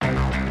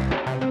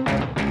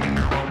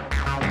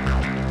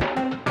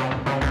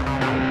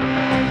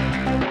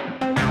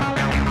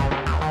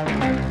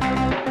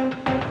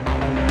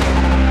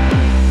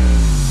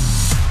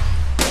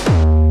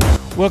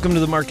Welcome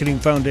to the Marketing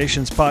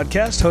Foundations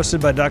podcast,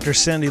 hosted by Dr.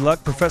 Sandy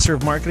Luck, professor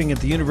of marketing at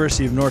the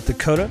University of North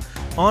Dakota,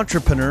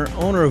 entrepreneur,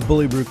 owner of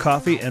Bully Brew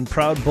Coffee, and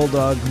proud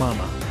Bulldog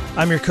Mama.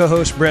 I'm your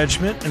co-host, Brad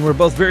Schmidt, and we're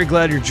both very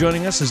glad you're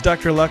joining us as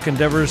Dr. Luck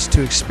endeavors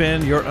to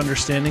expand your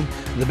understanding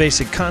of the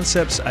basic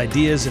concepts,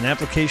 ideas, and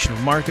application of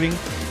marketing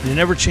in an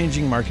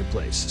ever-changing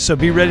marketplace. So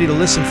be ready to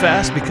listen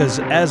fast because,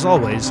 as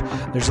always,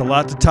 there's a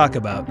lot to talk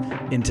about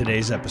in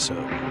today's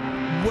episode.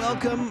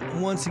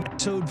 Welcome once again.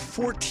 Episode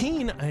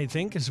 14, I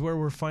think, is where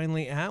we're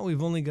finally at.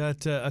 We've only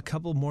got a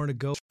couple more to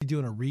go. We'll be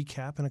doing a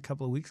recap in a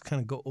couple of weeks, kind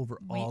of go over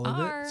all of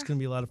it. It's going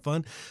to be a lot of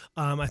fun.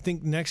 I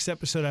think next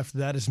episode after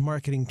that is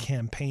marketing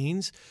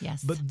campaigns.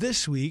 Yes. But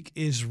this week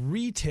is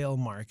retail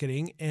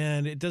marketing,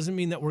 and it doesn't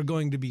mean that we're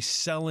going to be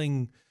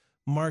selling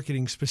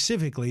marketing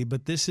specifically,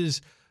 but this is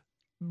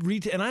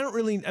retail. And I don't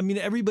really,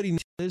 everybody knows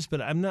this,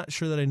 but I'm not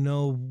sure that I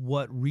know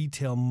what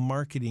retail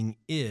marketing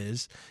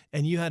is.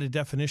 And you had a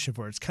definition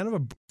for it. It's kind of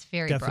a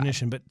very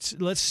definition, broad.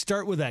 but let's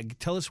start with that.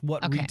 Tell us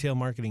what retail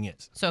marketing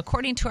is. So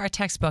according to our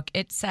textbook,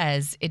 it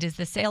says it is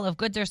the sale of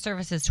goods or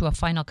services to a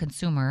final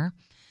consumer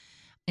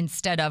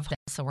instead of,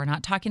 so we're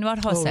not talking about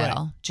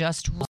wholesale,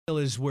 just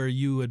wholesale is where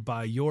you would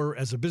buy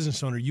as a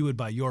business owner, you would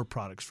buy your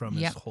products from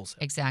as wholesale.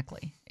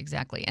 Exactly.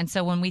 And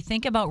so when we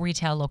think about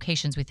retail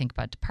locations, we think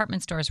about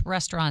department stores,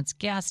 restaurants,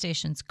 gas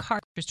stations, car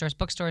stores,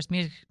 bookstores,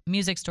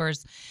 music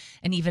stores,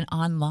 and even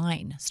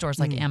online stores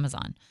like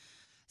Amazon.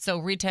 So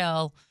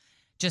retail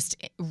just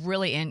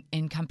really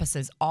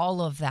encompasses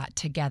all of that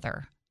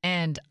together.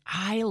 And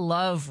I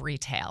love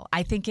retail.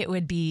 I think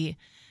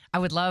I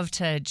would love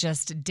to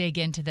just dig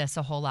into this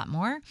a whole lot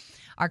more.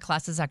 Our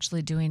class is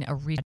actually doing a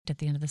read at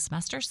the end of the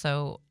semester,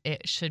 so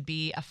it should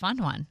be a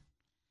fun one.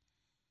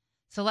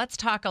 So let's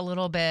talk a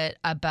little bit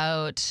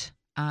about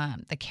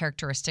the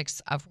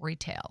characteristics of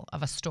retail,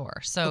 of a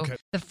store. So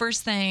the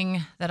first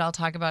thing that I'll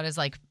talk about is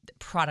like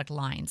product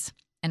lines.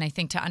 And I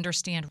think to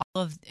understand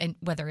and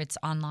whether it's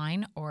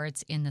online or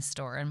it's in the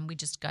store, and we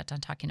just got done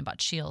talking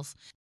about Scheels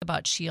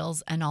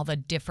and all the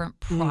different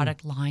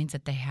product lines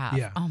that they have.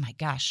 Yeah. Oh my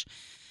gosh.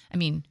 I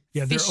mean,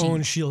 their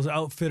own Scheels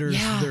Outfitters,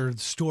 their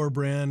store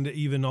brand,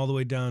 even all the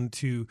way down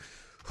to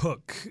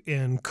Hook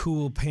and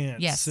Cool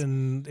Pants. Yes.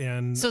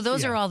 And so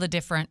those are all the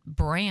different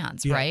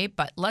brands, right?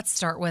 But let's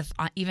start with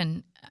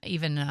even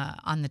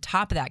on the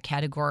top of that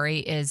category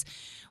is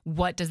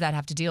what does that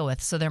have to deal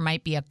with? So there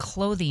might be a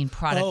clothing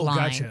product line.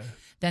 Gotcha.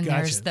 Then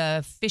there's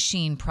the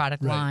fishing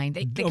product line.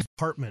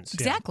 Departments.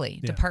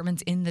 Exactly. Yeah.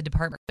 Departments in the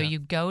department. So you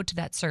go to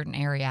that certain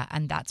area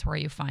and that's where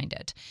you find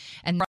it.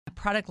 And the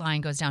product line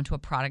goes down to a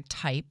product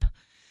type.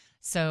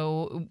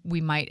 So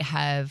we might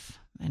have,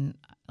 and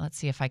let's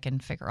see if I can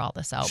figure all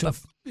this out. So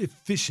if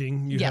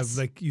fishing, you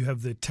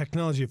have the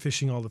technology of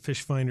fishing, all the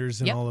fish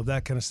finders and all of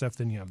that kind of stuff.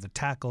 Then you have the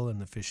tackle and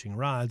the fishing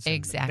rods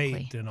and the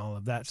bait and all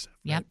of that stuff.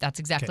 Right? Yep, that's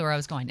exactly where I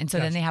was going. And so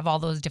then they have all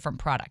those different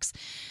products.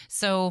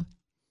 So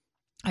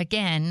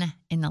again,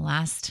 in the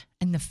last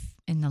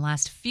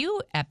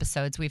few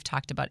episodes, we've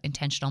talked about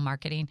intentional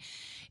marketing.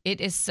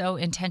 It is so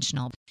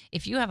intentional.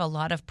 If you have a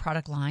lot of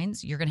product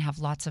lines, you're going to have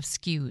lots of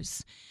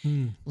SKUs,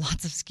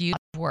 lots of SKUs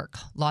work,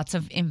 lots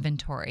of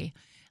inventory,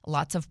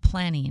 lots of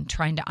planning,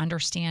 trying to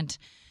understand,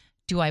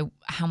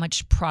 how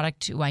much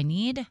product do I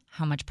need?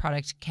 How much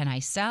product can I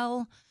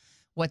sell?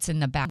 What's in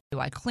the back? Do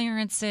I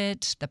clearance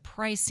it? The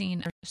pricing,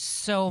 there's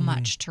so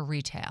much to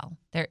retail.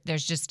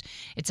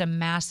 It's a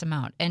mass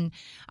amount. And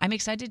I'm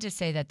excited to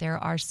say that there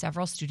are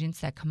several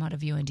students that come out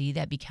of UND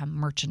that become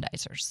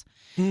merchandisers.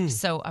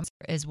 So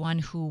is one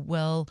who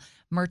will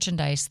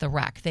merchandise the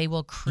rack. They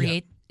will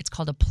create, it's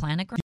called a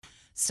planogram.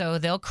 So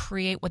they'll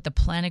create what the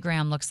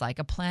planogram looks like.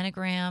 A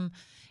planogram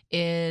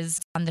is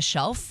on the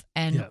shelf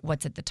and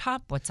what's at the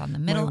top, what's on the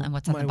middle, and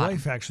what's on the bottom. My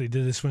wife actually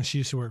did this when she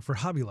used to work for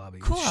Hobby Lobby.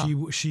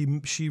 Cool. She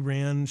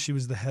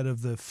was the head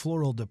of the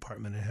floral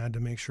department and had to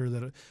make sure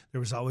that there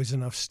was always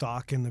enough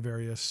stock in the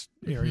various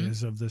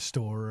areas of the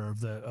store or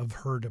of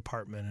her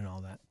department and all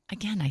that.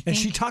 Again, I think. And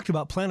she talked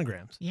about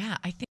planograms. Yeah,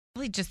 I think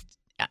really just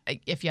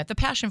if you have the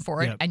passion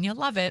for it and you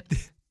love it.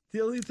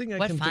 The only thing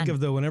I can think of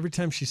though, when every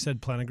time she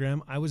said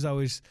planogram,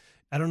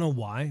 I don't know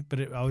why, but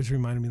it always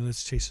reminded me,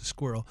 let's chase a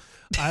squirrel.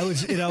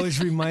 It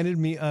always reminded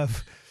me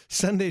of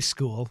Sunday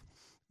school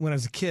when I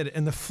was a kid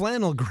and the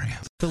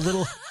flannelgram, the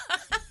little,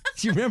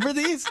 do you remember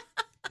these?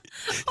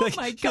 Oh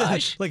my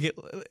gosh. Like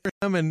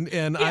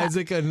and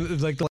Isaac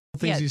and like the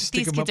things you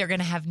stick them up. These kids are going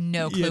to have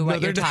no clue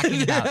what you're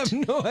talking about. I have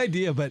no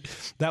idea, but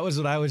that was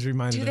what I was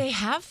reminded of. Do they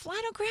have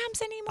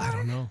flannelgrams anymore? I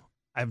don't know.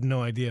 I have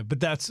no idea, but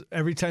that's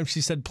every time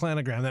she said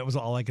planogram, that was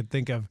all I could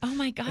think of. Oh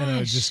my gosh. And I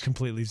would just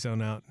completely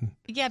zone out.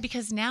 Yeah,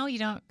 because now you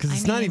don't. Because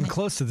it's not even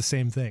close to the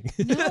same thing.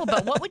 No,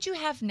 but what would you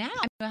have now?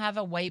 You have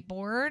a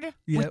whiteboard,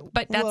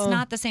 but that's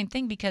not the same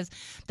thing because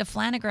the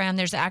flanogram,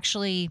 there's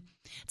actually,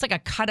 it's like a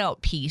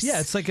cutout piece.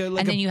 Yeah, it's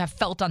and then you have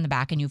felt on the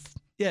back and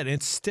and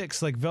it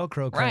sticks like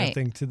Velcro kind of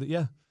thing to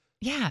the,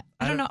 Yeah,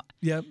 I don't know.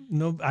 Yeah,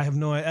 no, I have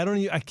no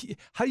idea.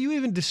 How do you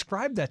even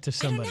describe that to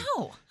somebody? I don't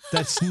know.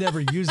 That's never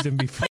used them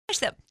before?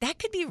 That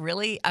could be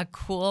really a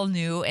cool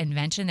new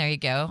invention. There you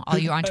go. All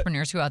you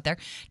entrepreneurs who are out there,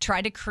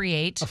 try to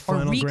create or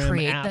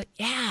recreate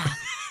app.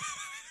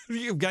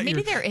 You've got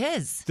maybe there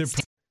is.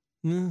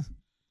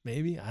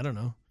 Maybe. I don't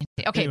know.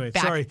 Okay, anyway,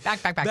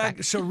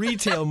 back. So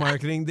retail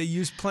marketing, they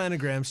use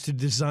planograms to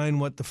design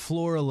what the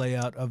floral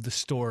layout of the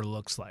store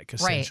looks like,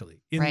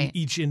 essentially, in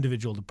each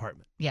individual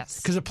department.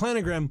 Yes. Because a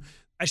planogram,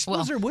 I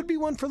suppose there would be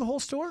one for the whole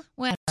store?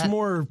 Well, that's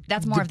more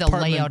of the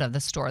layout of the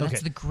store.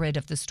 That's the grid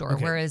of the store.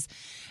 Okay. Whereas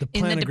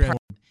in the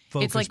department,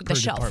 it's like the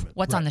shelf.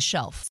 What's on the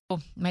shelf? So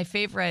my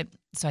favorite,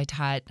 so I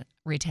taught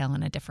retail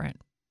in a different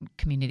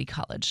community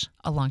college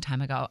a long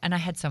time ago, and I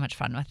had so much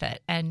fun with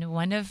it. And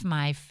one of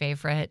my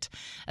favorite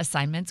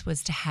assignments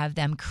was to have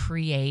them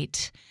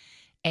create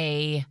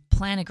a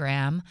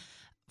planogram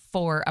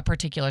for a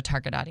particular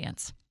target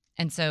audience.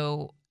 And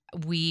so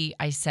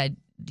I said,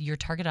 your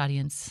target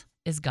audience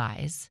is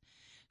guys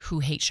who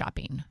hate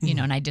shopping,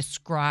 and I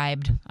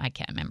described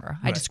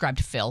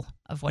Phil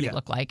of what he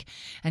looked like,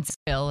 and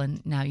Phil,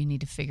 and now you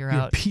need to figure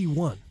out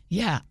P1.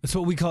 Yeah, that's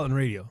what we call it in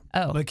radio.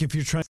 Oh, like if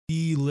you're trying to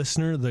be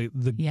listener,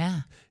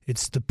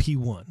 it's the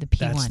P1. The P1.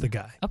 That's the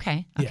guy.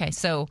 Okay.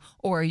 So,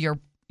 or your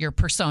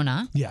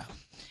persona. Yeah.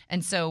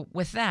 And so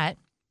with that,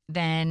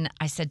 then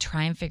I said,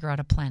 try and figure out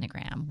a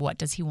planogram. What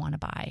does he want to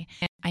buy?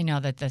 And I know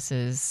that this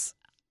is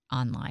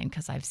online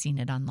because I've seen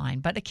it online,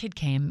 but a kid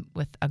came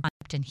with a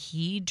concept and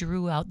he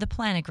drew out the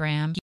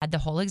planogram. He had the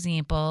whole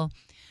example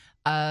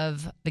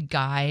of the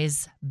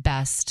guy's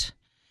best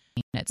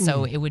unit.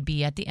 So it would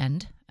be at the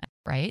end,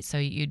 right? So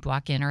you'd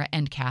walk in, or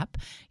end cap,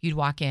 you'd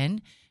walk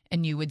in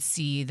and you would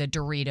see the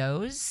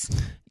Doritos,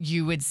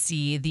 you would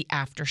see the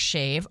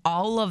aftershave,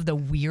 all of the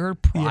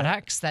weird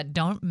products that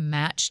don't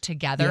match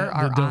together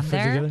are on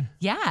there. Together?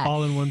 Yeah.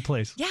 All in one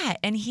place. Yeah.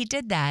 And he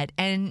did that.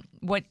 And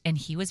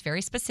he was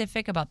very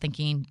specific about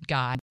thinking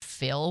God,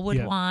 Phil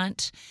would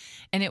want.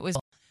 And it was,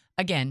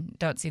 again,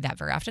 don't see that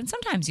very often.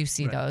 Sometimes you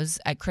see those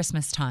at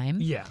Christmas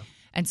time. Yeah.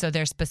 And so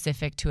they're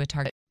specific to a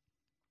target.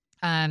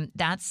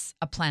 That's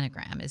a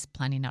planogram, is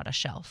planning out a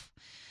shelf.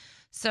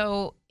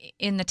 So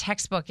in the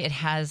textbook, it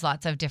has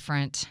lots of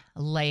different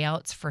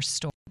layouts for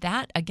store.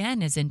 That,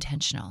 again, is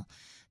intentional.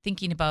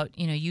 Thinking about,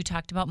 you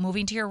talked about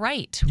moving to your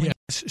right. Yeah.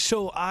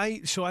 So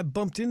I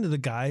bumped into the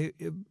guy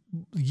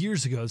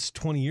years ago. It's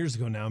 20 years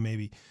ago now,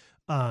 maybe.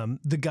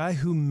 The guy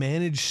who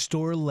managed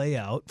store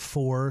layout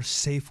for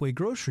Safeway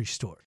grocery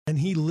store. And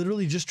he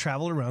literally just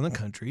traveled around the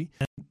country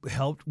and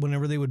helped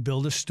whenever they would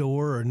build a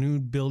store or a new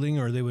building,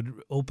 or they would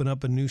open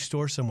up a new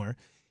store somewhere.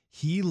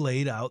 He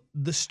laid out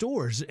the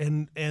stores,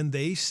 and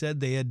they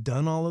said they had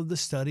done all of the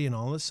study and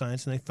all the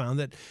science, and they found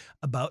that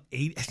about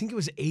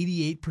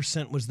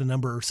 88% was the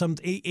number, or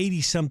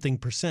 80-something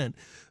percent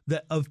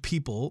that of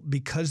people,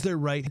 because they're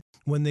right,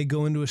 when they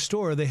go into a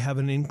store, they have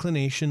an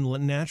inclination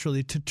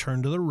naturally to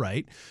turn to the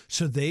right.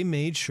 So they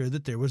made sure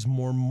that there was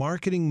more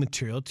marketing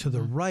material to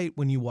the right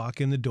when you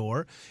walk in the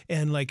door,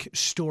 and like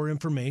store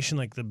information,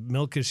 like the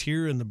milk is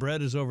here and the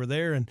bread is over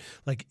there. And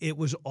like it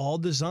was all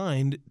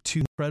designed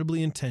to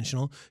incredibly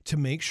intentional to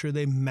make sure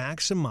they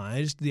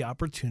maximized the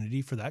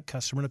opportunity for that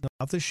customer to come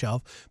off the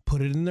shelf,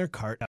 put it in their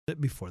cart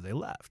before they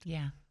left.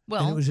 Yeah.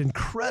 Well, and it was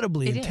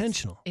incredibly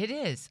intentional. It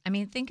is. I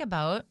mean,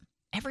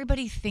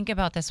 everybody think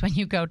about this when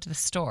you go to the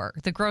store,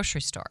 the grocery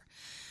store.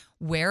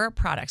 Where are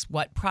products?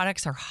 What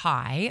products are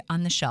high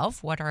on the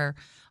shelf? What are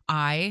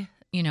eye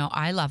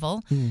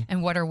level?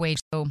 And what are way?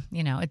 So,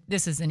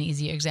 this is an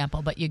easy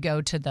example, but you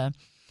go to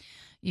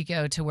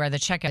where the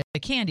checkout, the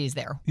candy's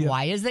there. Yeah.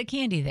 Why is the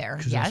candy there?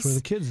 Because that's where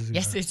the kids are.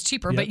 Yes, it's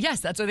cheaper, but yes,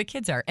 that's where the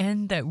kids are.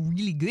 And the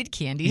really good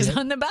candy is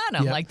on the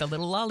bottom, like the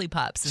little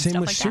lollipops and Same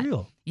stuff with like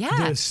cereal. That.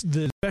 Yeah.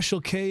 The Special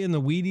K and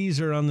the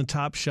Wheaties are on the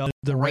top shelf.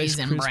 The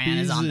Raisin Rice Bran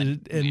is on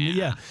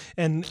the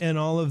and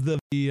all of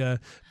the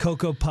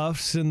Cocoa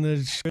Puffs and the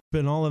shrimp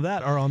and all of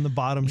that are on the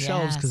bottom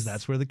shelves because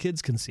that's where the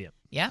kids can see them.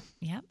 Yep.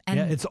 And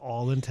it's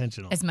all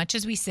intentional. As much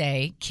as we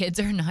say kids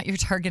are not your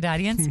target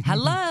audience,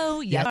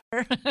 hello, you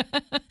are.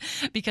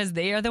 Because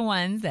they are the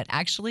ones that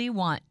actually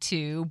want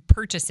to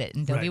purchase it.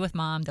 And they'll be with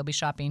mom, they'll be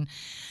shopping.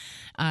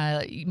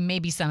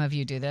 Maybe some of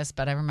you do this,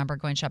 but I remember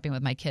going shopping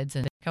with my kids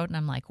and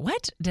I'm like,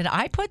 what? Did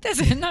I put this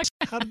in?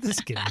 How did this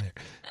get in there?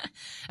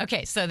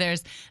 Okay, so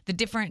there's the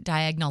different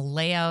diagonal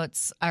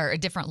layouts, or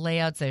different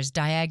layouts. There's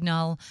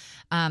diagonal,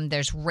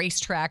 there's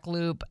racetrack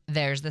loop,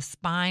 there's the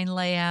spine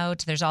layout,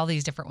 there's all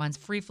these different ones,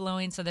 free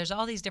flowing. So there's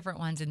all these different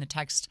ones in the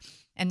text.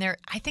 And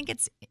I think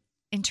it's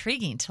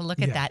intriguing to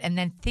look at that and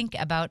then think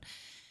about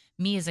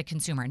me as a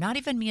consumer, not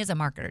even me as a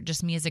marketer,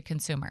 just me as a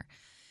consumer.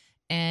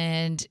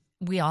 And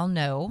we all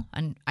know,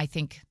 and I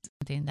think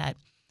something that,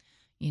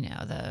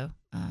 the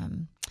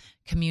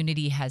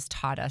community has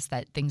taught us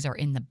that things are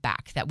in the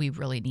back that we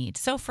really need.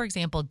 So, for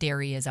example,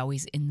 dairy is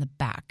always in the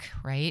back,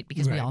 right?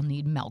 Because we all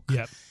need milk.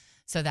 Yep.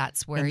 So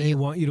that's where they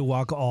want you to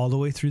walk all the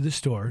way through the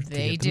store.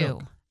 They do.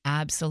 Milk.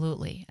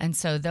 Absolutely. And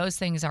so those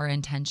things are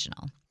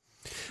intentional.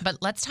 But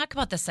let's talk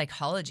about the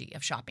psychology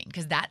of shopping,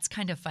 because that's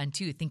kind of fun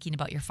too, thinking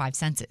about your five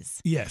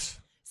senses. Yes.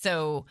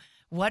 So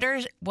what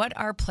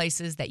are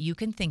places that you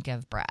can think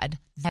of, Brad,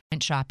 that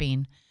went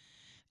shopping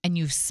and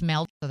you've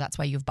smelled, so that's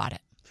why you've bought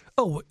it.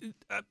 Oh,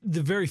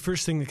 the very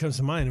first thing that comes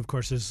to mind, of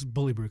course, is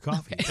Bully Brew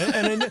coffee. Okay.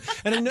 And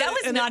I know, That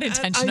was not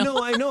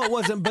intentional. I know it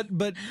wasn't,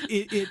 but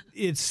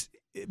it's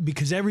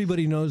because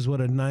everybody knows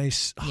what a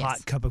nice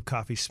hot cup of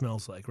coffee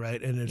smells like,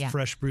 right? And a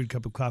fresh brewed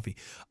cup of coffee.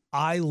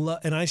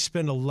 I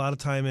spend a lot of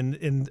time,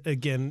 and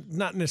again,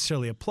 not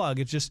necessarily a plug.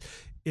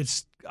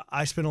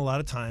 I spend a lot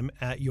of time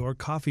at your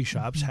coffee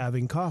shops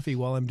having coffee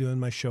while I'm doing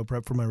my show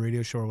prep for my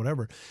radio show or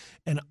whatever.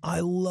 And I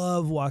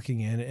love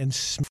walking in and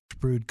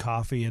brewed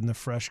coffee and the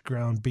fresh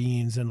ground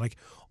beans and like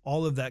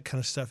all of that kind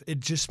of stuff. It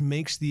just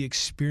makes the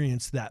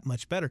experience that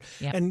much better.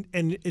 Yep.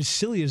 And as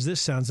silly as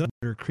this sounds, not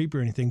or creepy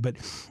or anything, but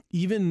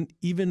even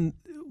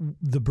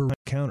the barista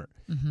counter,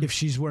 if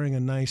she's wearing a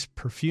nice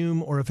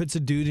perfume or if it's a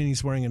dude and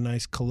he's wearing a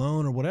nice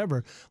cologne or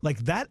whatever, like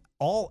that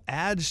all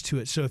adds to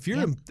it. So if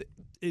you're,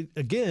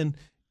 again,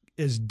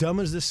 as dumb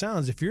as this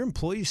sounds, if your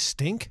employees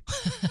stink,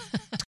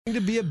 it's going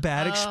to be a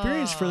bad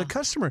experience for the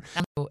customer.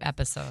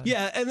 Episode.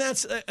 Yeah, and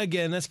that's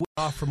way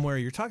off from where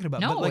you're talking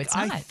about. No, but like it's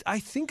not. I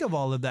think of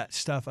all of that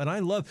stuff, and I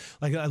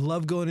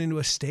love going into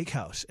a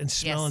steakhouse and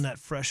smelling that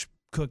fresh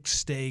cooked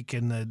steak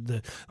and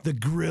the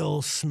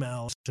grill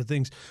smell to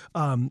things.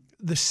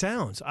 The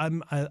sounds.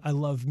 I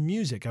love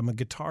music. I'm a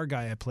guitar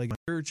guy. I play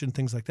church and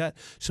things like that.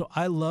 So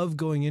I love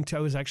going into.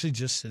 I was actually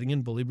just sitting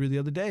in Bully Brew the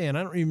other day, and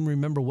I don't even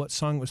remember what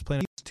song was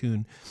playing.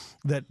 Tune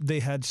that they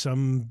had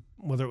some,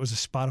 whether it was a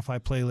Spotify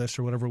playlist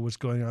or whatever was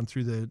going on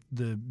through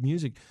the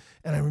music,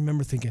 and I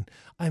remember thinking,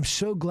 I'm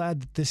so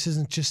glad that this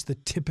isn't just the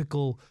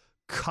typical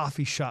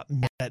coffee shop,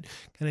 that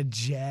kind of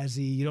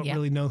jazzy. You don't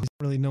really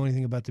know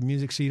anything about the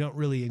music, so you don't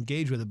really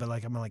engage with it. But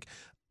like I'm like,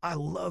 I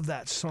love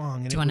that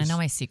song. And do you want to know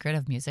my secret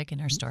of music in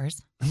our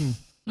stores?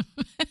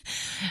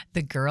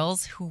 The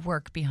girls who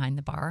work behind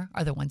the bar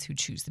are the ones who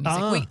choose the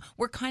music.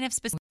 We're kind of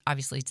specific,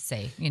 obviously, to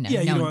say, you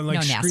don't want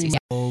like scream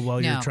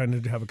while you're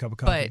trying to have a cup of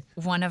coffee.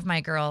 But one of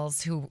my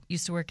girls who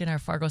used to work in our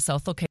Fargo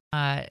South location,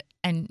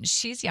 and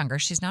she's younger,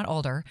 she's not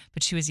older,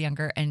 but she was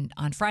younger, and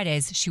on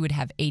Fridays she would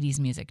have 80s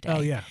music day.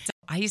 Oh yeah. So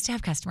I used to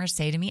have customers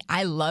say to me,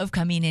 I love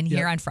coming in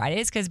here on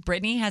Fridays because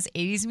Brittany has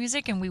 80s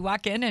music, and we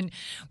walk in and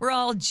we're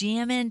all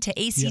jamming to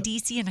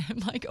AC/DC, and I'm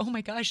like, oh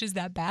my gosh, is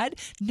that bad?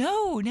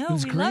 No, we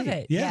love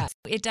it. Yeah,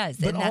 it does.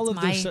 But and all of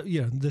the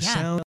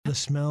sound, the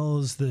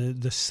smells,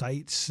 the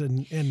sights,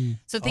 and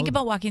so think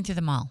about walking through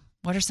the mall.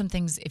 What are some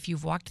things, if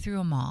you've walked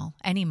through a mall,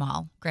 any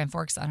mall, Grand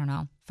Forks, I don't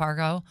know,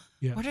 Fargo,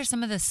 what are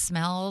some of the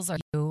smells?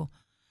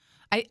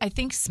 I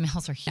think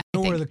smells are huge.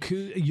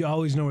 You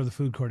always know where the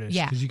food court is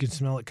because you can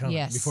smell it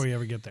coming before you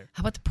ever get there.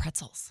 How about the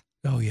pretzels?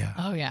 Oh, yeah.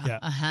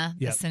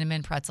 The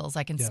cinnamon pretzels.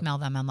 I can smell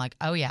them. I'm like,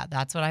 oh, yeah,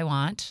 that's what I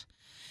want.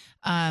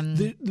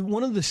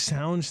 One of the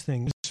sounds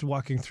things,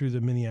 walking through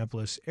the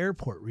Minneapolis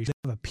airport, they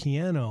have a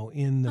piano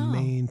in the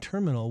main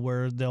terminal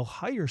where they'll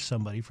hire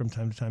somebody from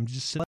time to time to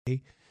just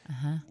play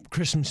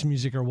Christmas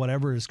music or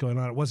whatever is going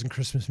on. It wasn't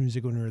Christmas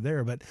music when we were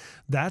there, but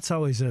that's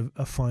always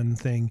a fun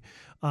thing.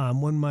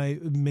 When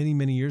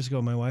many years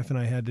ago, my wife and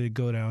I had to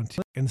go down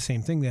to, and the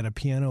same thing, they had a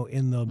piano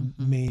in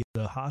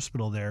the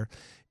hospital there,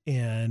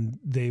 and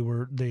they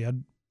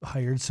had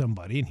hired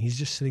somebody, and he's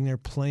just sitting there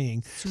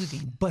playing.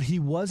 Soothing. But he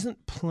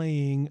wasn't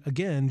playing,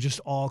 again, just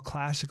all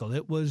classical.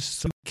 It was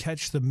so you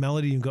catch the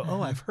melody and go,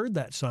 oh, I've heard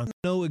that song. I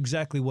know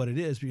exactly what it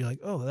is, but you're like,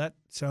 oh, that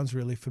sounds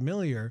really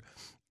familiar.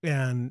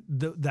 And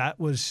that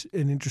was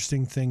an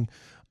interesting thing.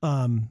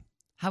 How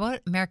about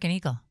American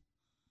Eagle?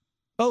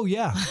 Oh,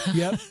 yeah.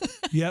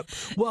 Yep.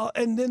 Well,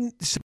 and then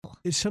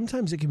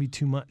sometimes it can be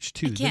too much,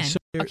 too. Again,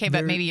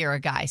 but maybe you're a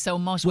guy. So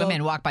most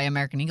women walk by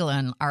American Eagle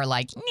and are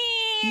like,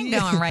 going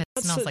right.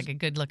 It smells like a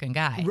good-looking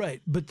guy.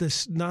 Right, but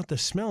not the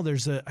smell.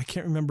 There's I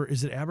can't remember,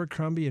 is it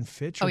Abercrombie and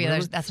Fitch? Oh, yeah,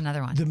 that's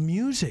another one. The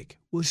music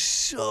was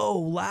so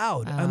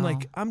loud. Oh. I'm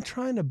like, I'm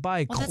trying to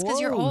buy clothes. That's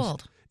because you're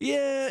old.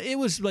 Yeah, it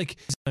was like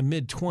my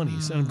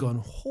mid-20s, and I'm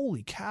going,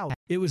 holy cow.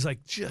 It was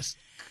like just...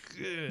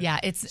 Yeah,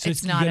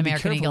 it's not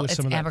American Eagle. It's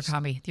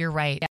Abercrombie. You're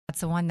right. Yeah,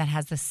 that's the one that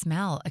has the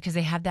smell because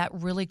they have that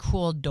really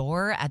cool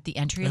door at the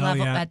entry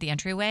level, at the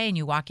entryway, and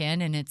you walk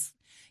in, and it's...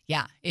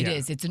 Yeah, it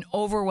is. It's an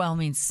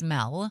overwhelming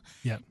smell.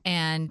 Yeah.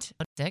 And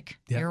sick.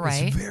 You're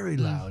right. It was very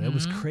loud. It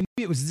was crazy.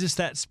 It was just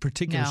that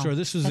particular store.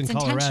 This was in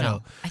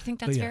Colorado. I think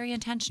that's very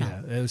intentional.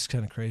 Yeah, it was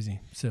kind of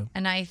crazy. So.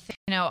 And I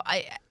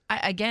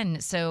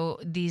again, so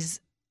these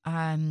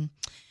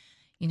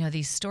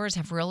these stores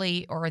have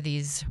really, or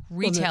these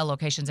retail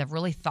locations have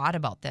really thought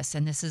about this,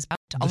 and this is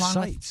along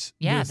sites.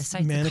 With the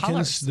sites,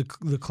 mannequins,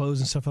 the clothes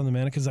and stuff on the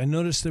mannequins. I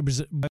noticed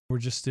we're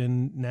just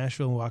in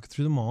Nashville and walking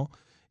through the mall.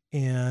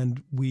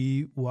 And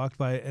we walked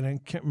by, and I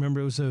can't remember,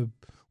 it was a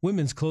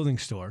women's clothing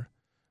store,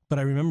 but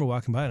I remember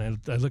walking by, and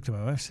I looked at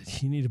my wife and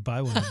said, you need to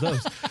buy one of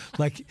those.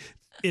 Like,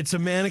 it's a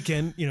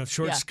mannequin,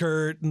 short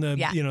skirt and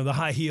the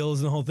high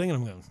heels and the whole thing.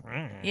 And I'm going,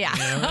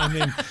 I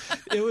mean,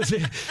 it was,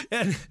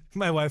 and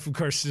my wife, of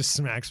course, just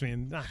smacks me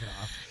and knock it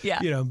off.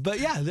 Yeah. But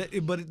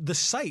the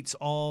sights,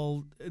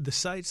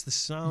 the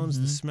sounds,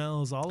 the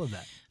smells, all of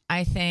that.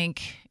 I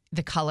think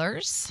The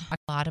colors, a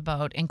lot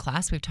about in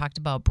class, we've talked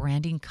about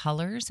branding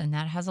colors, and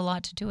that has a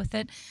lot to do with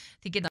it. I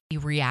think it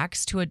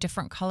reacts to a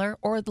different color,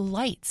 or the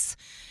lights.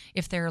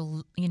 If they're,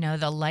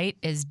 the light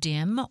is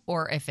dim,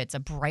 or if it's a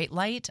bright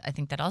light, I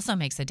think that also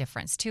makes a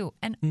difference too.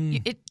 And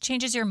it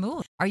changes your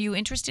mood. Are you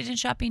interested in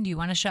shopping? Do you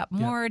want to shop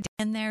more,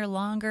 in there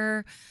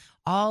longer?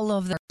 All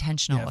of the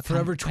intentional. Yeah,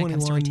 Forever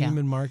 21,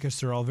 Neiman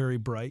Marcus, they're all very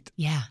bright.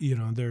 Yeah.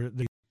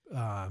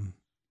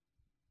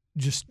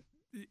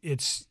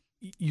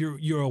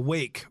 You're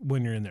awake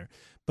when you're in there.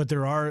 But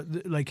there are,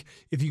 like,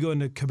 if you go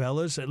into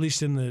Cabela's, at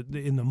least in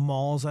the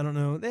malls, I don't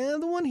know,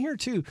 the one here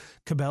too,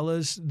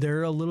 Cabela's,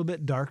 they're a little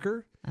bit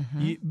darker.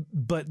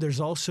 But there's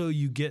also,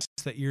 you get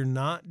that you're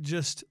not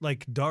just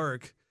like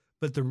dark,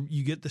 but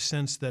you get the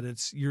sense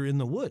that you're in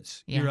the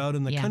woods. Yeah. You're out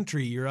in the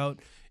country. You're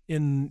out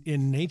in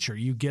nature.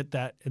 You get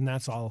that, and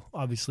that's all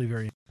obviously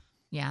very.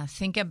 Yeah.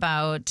 Think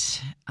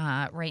about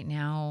right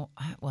now.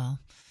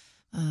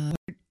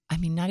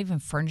 Not even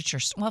furniture.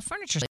 Well,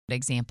 furniture's a good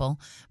example,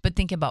 but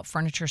think about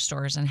furniture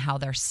stores and how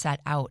they're set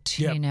out.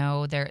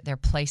 Yep. They're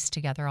placed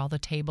together, all the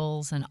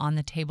tables, and on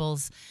the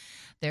tables,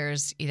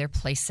 there's either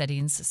place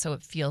settings, so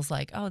it feels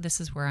like, oh,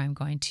 this is where I'm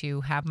going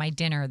to have my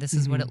dinner. This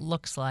is what it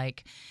looks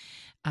like.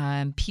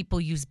 People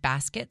use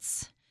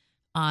baskets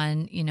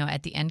on,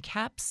 at the end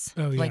caps,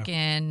 like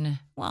in,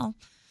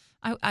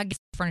 I guess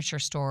a furniture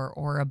store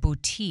or a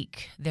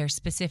boutique. They're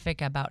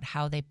specific about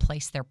how they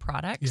place their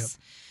products.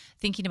 Yep.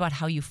 Thinking about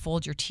how you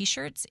fold your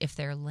T-shirts, if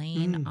they're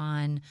laying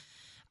on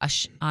a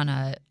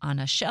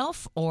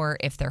shelf or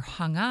if they're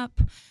hung up,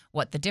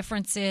 what the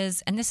difference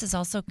is. And this is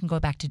also can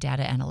go back to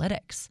data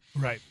analytics.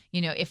 Right.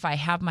 If I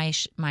have my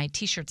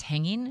T-shirts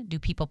hanging, do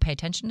people pay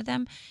attention to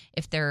them?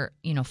 If they're,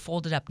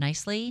 folded up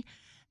nicely,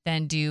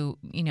 then do,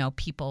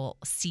 people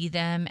see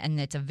them and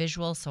it's a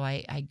visual. So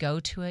I go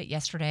to it.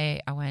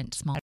 Yesterday, I went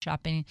small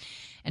shopping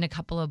and a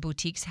couple of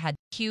boutiques had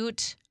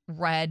cute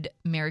red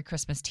Merry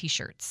Christmas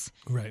T-shirts.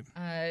 Right.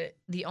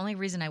 The only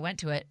reason I went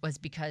to it was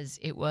because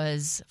it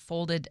was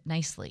folded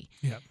nicely.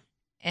 Yeah.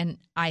 And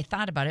I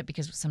thought about it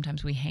because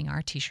sometimes we hang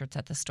our T-shirts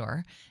at the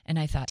store, and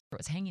I thought if it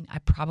was hanging, I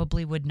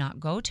probably would not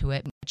go to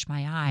it and catch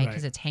my eye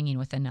because it's hanging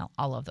within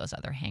all of those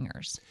other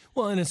hangers.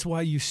 Well, and it's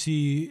why you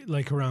see,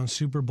 like around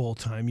Super Bowl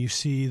time, you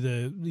see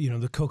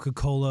the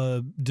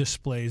Coca-Cola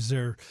displays.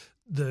 They're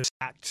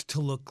stacked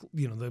to look,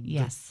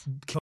 the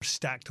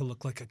stacked to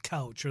look like a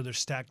couch, or they're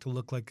stacked to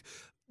look like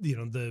the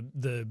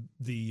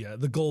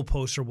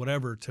goalposts or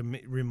whatever to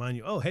remind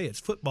you, oh, hey, it's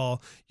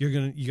football.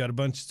 You got a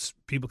bunch of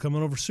people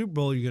coming over Super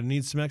Bowl. You're going to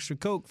need some extra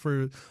Coke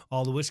for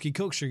all the whiskey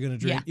Cokes you're going to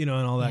drink, and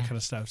all that kind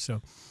of stuff.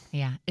 So,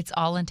 yeah, it's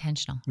all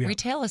intentional. Yeah.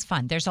 Retail is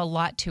fun. There's a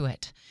lot to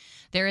it.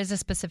 There is a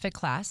specific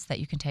class that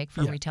you can take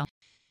for retail.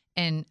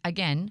 And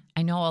again,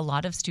 I know a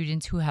lot of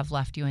students who have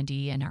left UND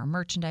and are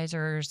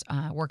merchandisers,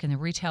 work in the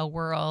retail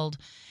world.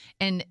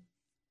 And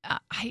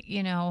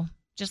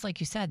just like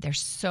you said, there's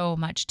so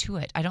much to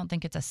it. I don't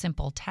think it's a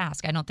simple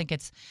task. I don't think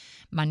it's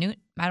minute.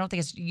 I don't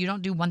think you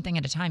don't do one thing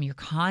at a time. You're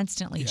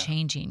constantly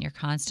changing. You're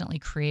constantly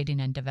creating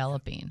and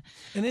developing.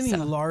 And any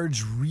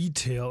large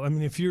retail, I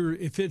mean, if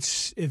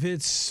it's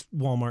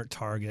Walmart,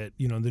 Target,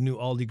 the new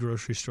Aldi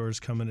grocery stores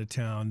coming to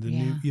town, the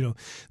new,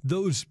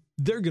 those,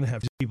 they're going to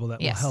have people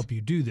that will help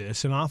you do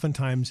this. And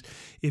oftentimes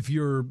if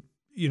you're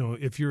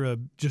a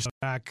just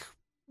back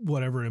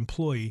whatever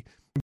employee,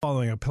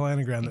 following a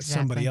planogram that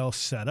somebody else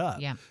set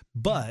up. Yeah.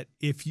 But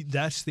if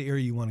that's the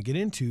area you want to get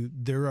into,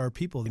 there are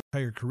people the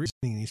entire career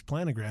seeing these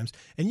planograms,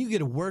 and you get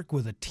to work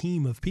with a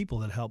team of people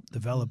that help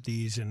develop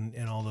these and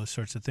all those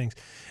sorts of things.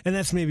 And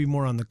that's maybe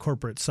more on the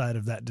corporate side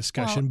of that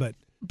discussion,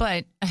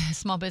 But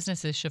small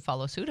businesses should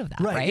follow suit of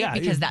that, right? Yeah.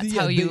 Because that's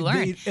how you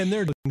learn. And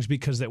they're doing things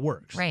because it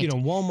works. Right.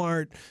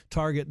 Walmart,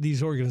 Target,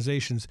 these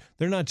organizations,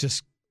 they're not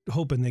just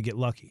hoping they get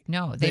lucky.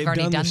 No, they've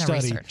already done the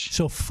research.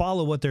 So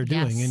follow what they're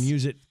doing and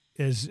use it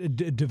as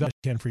develop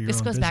for your own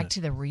This goes business. back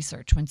to the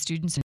research. When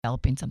students are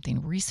developing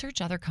something, research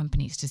other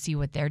companies to see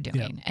what they're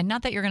doing. And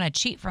not that you're going to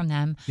cheat from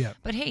them,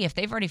 but hey, if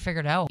they've already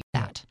figured out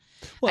that.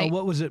 Well,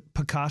 what was it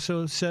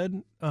Picasso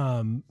said?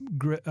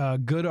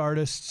 Good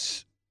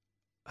artists,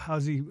 how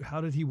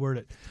did he word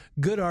it?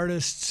 Good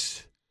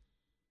artists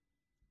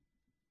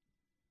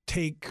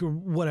take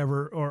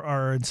whatever or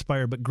are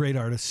inspired, but great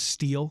artists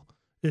steal.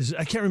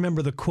 I can't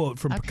remember the quote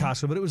from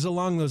Picasso, but it was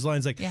along those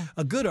lines. Like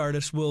a good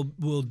artist will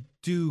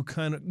do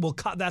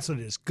that's what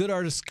it is. Good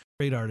artists,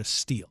 great artists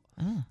steal.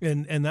 Oh.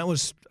 And that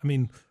was,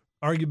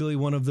 arguably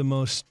one of the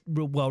most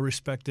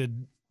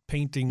well-respected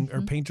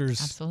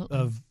painters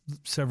of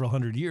several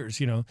hundred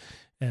years,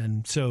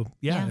 And so,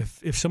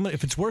 if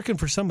it's working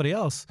for somebody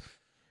else,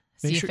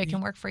 see if it can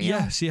work for you.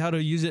 Yeah, see how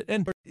to use it.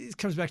 And it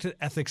comes back to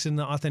ethics and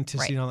the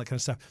authenticity and all that kind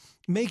of stuff.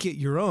 Make it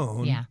your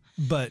own. Yeah.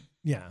 But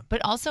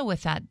But also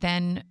with that,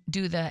 then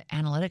do the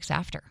analytics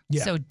after.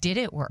 Yeah. So did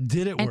it work?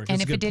 Did it work?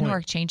 And if it didn't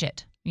work, change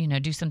it.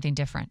 Do something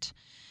different.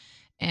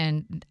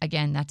 And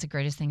again, that's the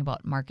greatest thing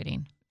about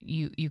marketing.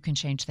 You can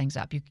change things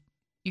up.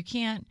 You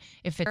can't,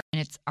 if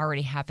it's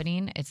already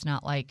happening, it's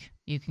not like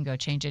you can go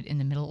change it in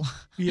the middle,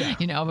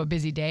 of a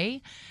busy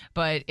day.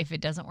 But if it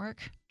doesn't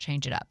work,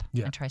 change it up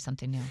and try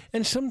something new.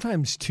 And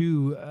sometimes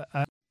too,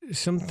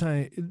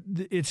 sometimes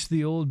it's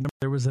the old,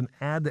 there was an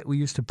ad that we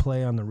used to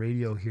play on the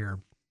radio here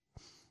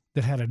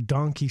that had a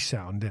donkey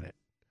sound in it,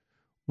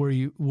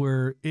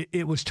 where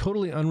it was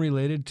totally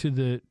unrelated to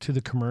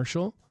the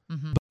commercial,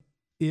 but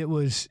it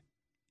was.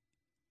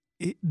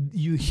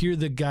 You hear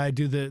the guy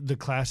do the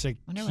classic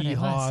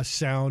hee-haw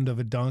sound of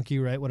a donkey,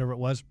 right? Whatever it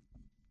was.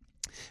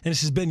 And this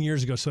has been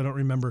years ago, so I don't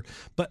remember.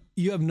 But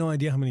you have no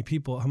idea how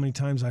many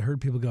times I heard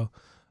people go,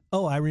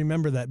 oh, I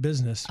remember that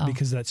business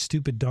because of that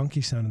stupid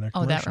donkey sound in their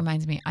commercial. Oh, that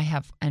reminds me. I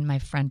have, and my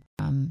friend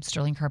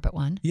Sterling Carpet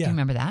one. Yeah. Do you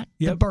remember that?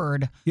 Yep. The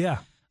bird. Yeah.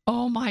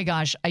 Oh my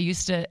gosh. I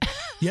used to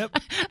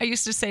I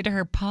used to say to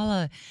her,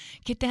 Paula,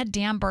 get that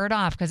damn bird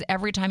off, because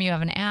every time you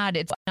have an ad,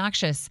 it's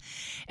obnoxious.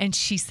 And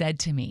she said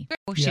to me,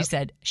 she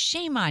said,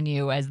 shame on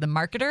you as the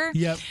marketer.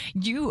 Yep.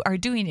 You are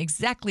doing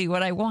exactly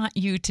what I want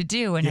you to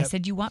do. And I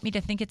said, you want me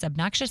to think it's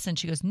obnoxious? And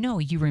she goes, no,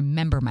 you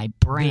remember my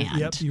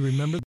brand. You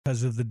remember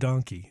because of the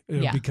donkey,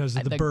 because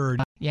of the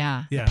bird.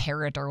 The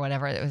parrot or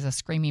whatever. It was a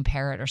screaming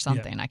parrot or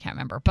something. I can't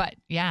remember. But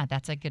yeah,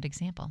 that's a good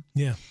example.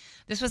 Yeah.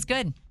 This was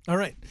good. All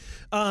right.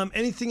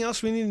 Anything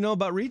else we need to know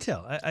about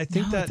retail? I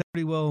think that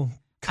pretty well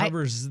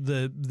covers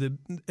the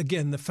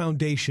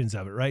foundations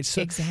of it, right?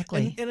 So,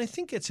 exactly. And I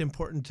think it's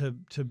important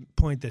to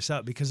point this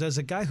out, because as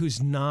a guy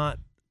who's not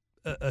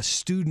a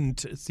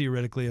student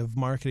theoretically of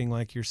marketing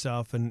like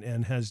yourself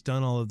and has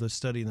done all of the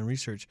study and the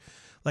research,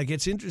 like,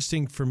 it's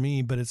interesting for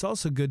me, but it's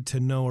also good to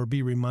know or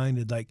be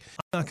reminded, like,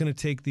 I'm not going to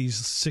take these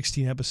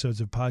 16 episodes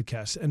of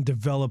podcasts and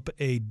develop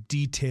a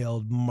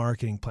detailed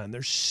marketing plan.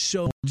 There's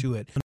so much to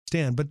it.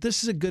 But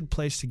this is a good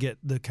place to get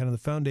the kind of the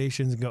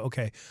foundations and go,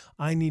 okay,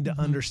 I need to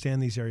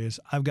understand these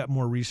areas. I've got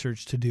more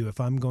research to do if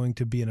I'm going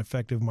to be an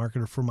effective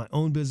marketer for my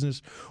own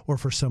business or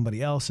for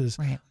somebody else's.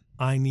 Right.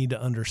 I need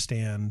to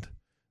understand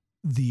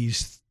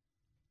these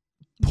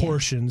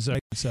portions of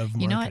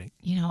marketing.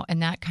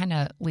 And that kind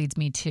of leads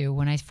me to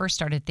when I first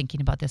started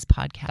thinking about this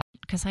podcast,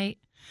 because a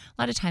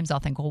lot of times I'll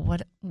think, well,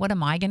 what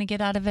am I going to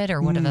get out of it?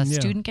 Or what is a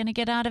student going to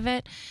get out of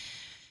it?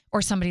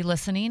 Or somebody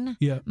listening.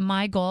 Yeah.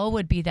 My goal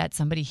would be that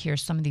somebody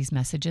hears some of these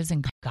messages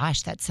and,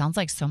 gosh, that sounds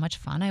like so much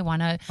fun. I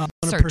want to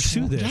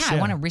pursue this. Yeah, I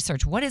want to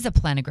research. What is a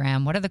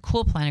planogram? What are the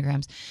cool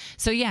planograms?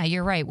 So yeah,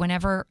 you're right.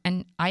 Whenever,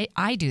 and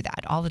I do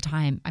that all the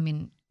time. I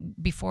mean,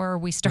 before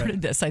we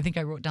started this, I think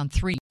I wrote down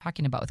 3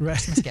 talking about with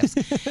Christmas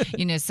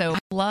gifts. So I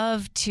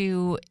love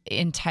to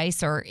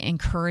entice or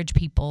encourage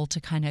people to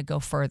kind of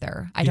go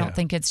further. I don't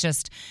think it's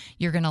just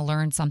you're going to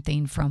learn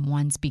something from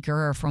one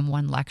speaker or from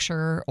one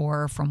lecturer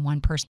or from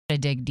one person to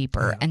dig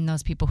deeper. And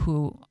those people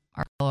who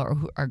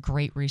are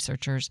great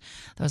researchers,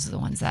 those are the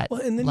ones that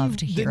love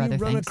to hear other things.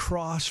 Then you run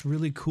across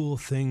really cool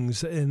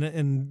things,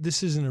 and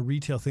this isn't a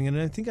retail thing, and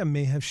I think I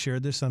may have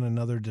shared this on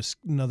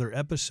another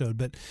episode,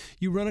 but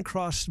you run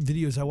across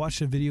videos. I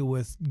watched a video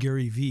with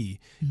Gary Vee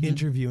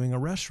interviewing a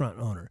restaurant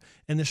owner,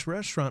 and this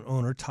restaurant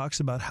owner talks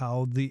about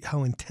how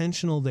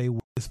intentional they were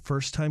with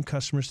first-time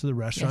customers to the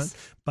restaurant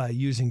by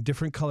using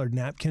different colored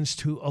napkins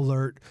to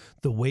alert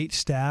the wait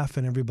staff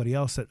and everybody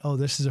else that, oh,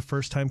 this is a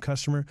first-time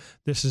customer,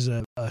 this is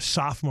a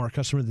sophomore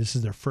customer, this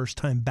is their first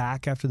time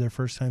back after their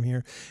first time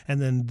here,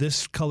 and then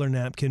this color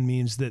napkin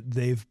means that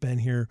they've been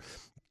here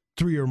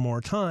 3 or more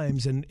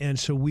times, and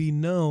so we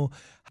know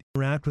how to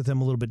interact with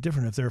them a little bit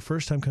different. If they're a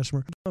first-time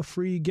customer, a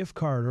free gift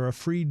card or a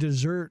free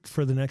dessert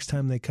for the next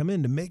time they come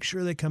in to make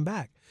sure they come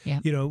back. Yeah.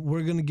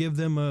 We're going to give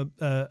them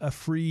a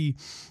free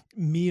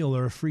meal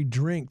or a free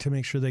drink to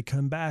make sure they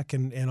come back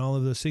and all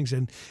of those things.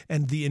 And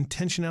the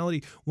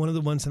intentionality, one of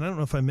the ones, and I don't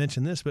know if I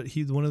mentioned this, but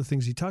one of the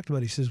things he talked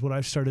about, he says, what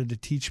I've started to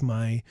teach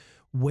my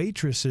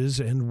waitresses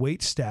and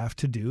wait staff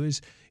to do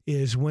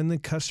is when the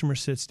customer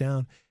sits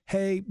down,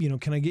 hey,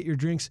 can I get your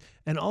drinks?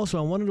 And also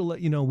I wanted to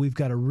let you know we've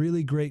got a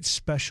really great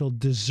special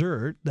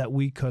dessert that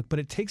we cook, but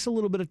it takes a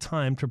little bit of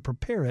time to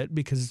prepare it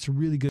because it's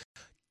really good.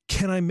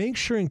 Can I make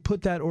sure and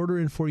put that order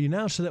in for you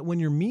now so that when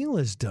your meal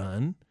is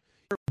done,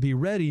 it'll be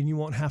ready and you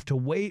won't have to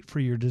wait for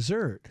your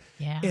dessert?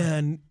 Yeah.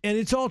 And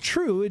it's all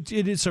true. It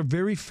is a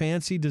very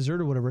fancy dessert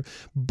or whatever.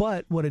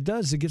 But what it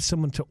does is it gets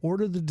someone to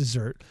order the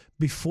dessert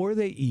before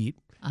they eat,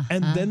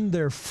 and then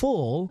they're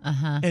full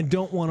and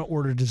don't want to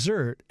order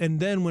dessert. And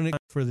then when it's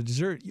for the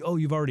dessert,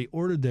 you've already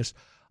ordered this.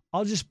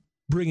 I'll just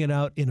bring it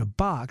out in a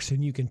box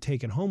and you can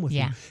take it home with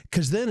you.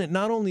 Because then it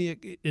not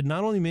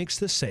only makes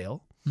the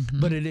sale,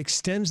 but it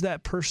extends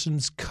that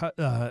person's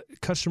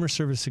customer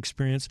service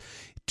experience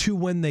to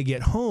when they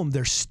get home.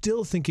 They're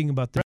still thinking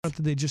about the restaurant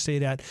that they just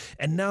ate at,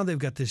 and now they've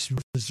got this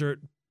dessert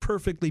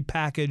perfectly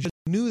packaged.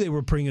 They knew they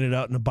were bringing it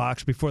out in a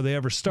box before they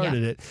ever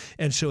started it,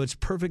 and so it's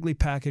perfectly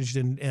packaged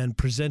and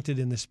presented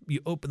in this. You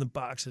open the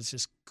box, it's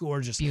just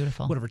gorgeous,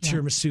 beautiful, whatever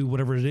tiramisu,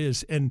 whatever it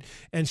is, and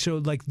so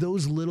like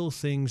those little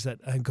things that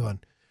I'm going,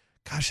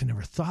 gosh, I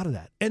never thought of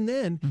that. And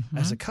then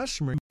as a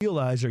customer, you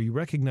realize or you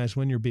recognize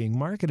when you're being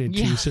marketed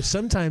to. So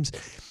sometimes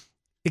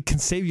it can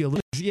save you a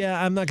little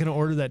Yeah, I'm not going to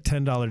order that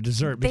 $10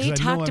 dessert because They I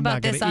know talked I'm about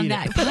not going this to on eat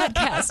that it.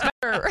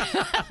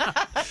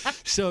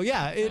 podcast. So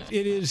yeah,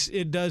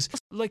 it does.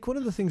 Like one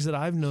of the things that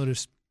I've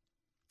noticed,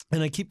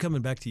 and I keep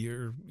coming back to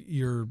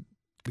your.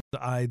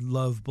 I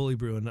love Bully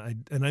Brew, and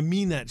I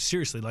mean that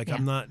seriously. Like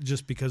I'm not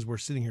just because we're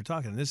sitting here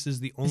talking. This is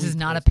the only. This is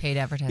not a place. paid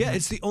advertisement. Yeah,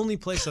 it's the only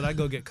place that I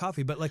go get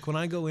coffee. But like when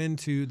I go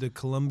into the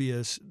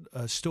Columbia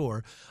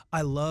store,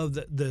 I love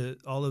that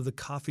all of the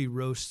coffee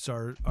roasts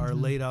are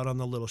laid out on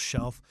the little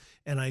shelf,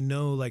 and I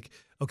know like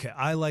okay,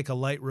 I like a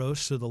light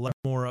roast, so the light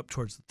more up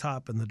towards the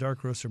top, and the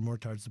dark roasts are more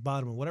towards the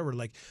bottom, or whatever.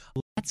 Like.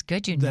 That's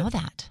good. You know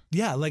that.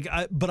 Yeah,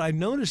 but I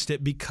noticed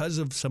it because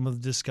of some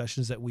of the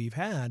discussions that we've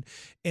had,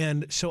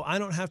 and so I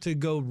don't have to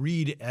go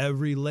read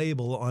every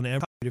label on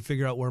every to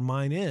figure out where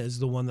mine is,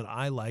 the one that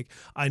I like.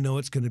 I know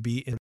it's going to be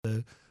in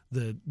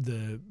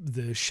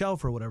the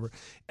shelf or whatever.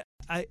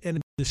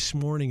 And this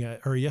morning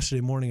or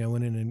yesterday morning, I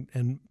went in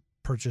and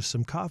purchased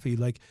some coffee.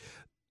 Like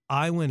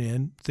I went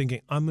in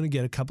thinking I'm going to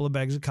get a couple of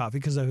bags of coffee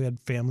because I had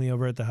family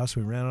over at the house.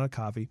 We ran out of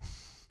coffee,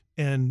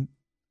 and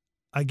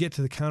I get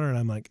to the counter and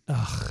I'm like,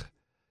 ugh.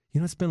 You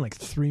know, it's been like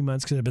 3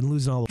 months because I've been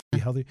losing all the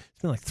healthy.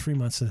 It's been like 3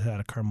 months since I had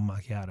a caramel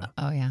macchiato.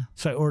 Oh, yeah.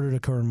 So I ordered a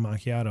caramel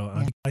macchiato.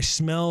 Yeah. I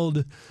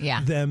smelled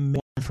them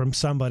from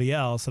somebody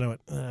else, and I went,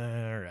 all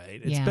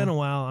right. It's been a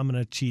while. I'm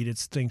going to cheat.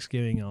 It's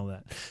Thanksgiving, all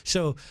that.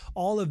 So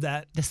all of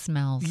that. The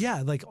smells.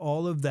 Yeah, like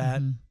all of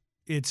that. Mm-hmm.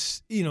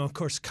 It's, of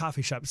course,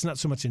 coffee shop. It's not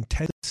so much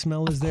intense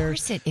smell is there. Of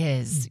course it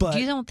is. But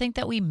you don't think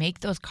that we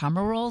make those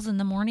caramel rolls in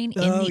the morning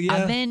in the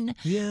oven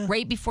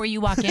right before you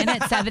walk in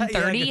at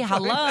 7:30?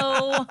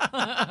 Hello.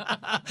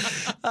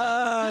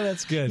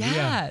 That's good.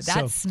 Yeah,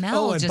 that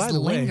smell just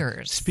lingers.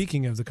 Way,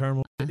 speaking of the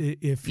caramel,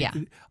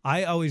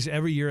 I always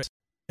every year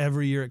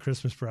at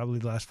Christmas, probably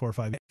the last 4 or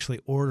 5, I actually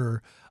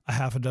order a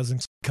half a dozen,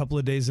 a couple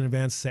of days in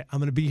advance. Say I'm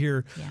going to be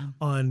here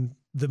on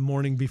the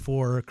morning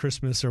before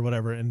Christmas or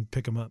whatever, and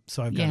pick them up.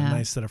 So I've got a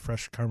nice set of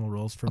fresh caramel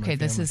rolls for my family.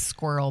 This is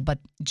squirrel, but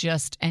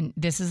and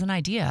this is an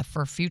idea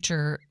for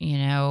future,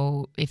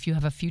 if you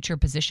have a future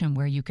position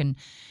where you can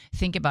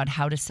think about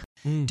how to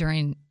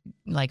during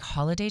like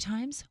holiday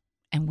times.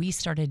 And we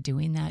started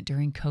doing that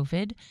during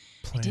COVID.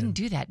 I didn't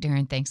do that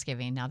during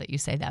Thanksgiving, now that you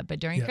say that. But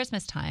during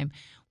Christmas time,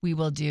 we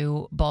will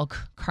do bulk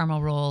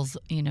caramel rolls,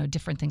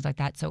 different things like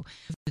that. So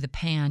the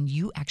pan,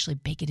 you actually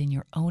bake it in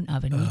your own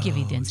oven. We give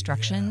you the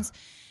instructions.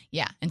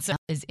 Yeah. And so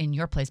is in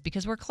your place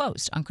because we're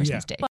closed on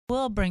Christmas Day.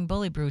 We'll bring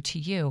Bully Brew to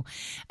you.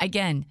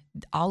 Again,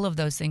 all of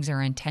those things are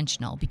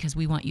intentional because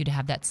we want you to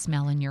have that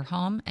smell in your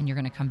home, and you're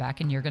going to come back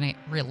and you're going to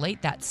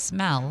relate that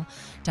smell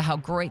to how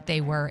great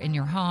they were in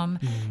your home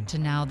to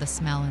now the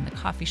smell in the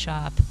coffee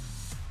shop.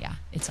 Yeah,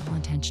 it's all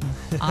intentional.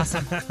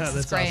 Awesome.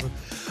 That's great.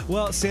 Awesome.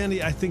 Well,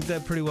 Sandy, I think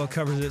that pretty well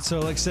covers it. So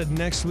like I said,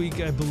 next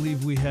week, I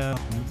believe we have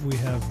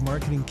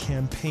marketing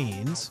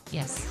campaigns.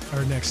 Yes.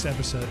 Our next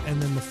episode.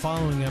 And then the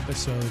following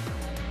episode,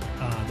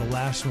 the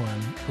last one,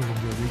 we're going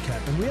to do a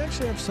recap. And we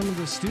actually have some of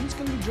the students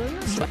going to be joining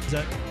us. Is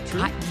that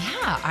true?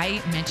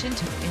 I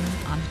mentioned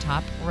on the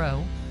top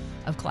row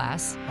of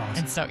class. Awesome.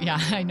 And so,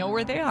 I know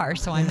where they are.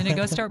 So I'm going to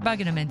go start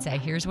bugging them and say,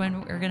 here's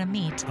when we're going to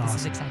meet. Awesome. This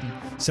is exciting.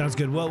 Sounds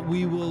good. Well,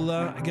 we will,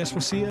 I guess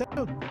we'll see you.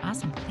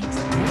 Awesome.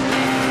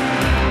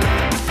 Thanks.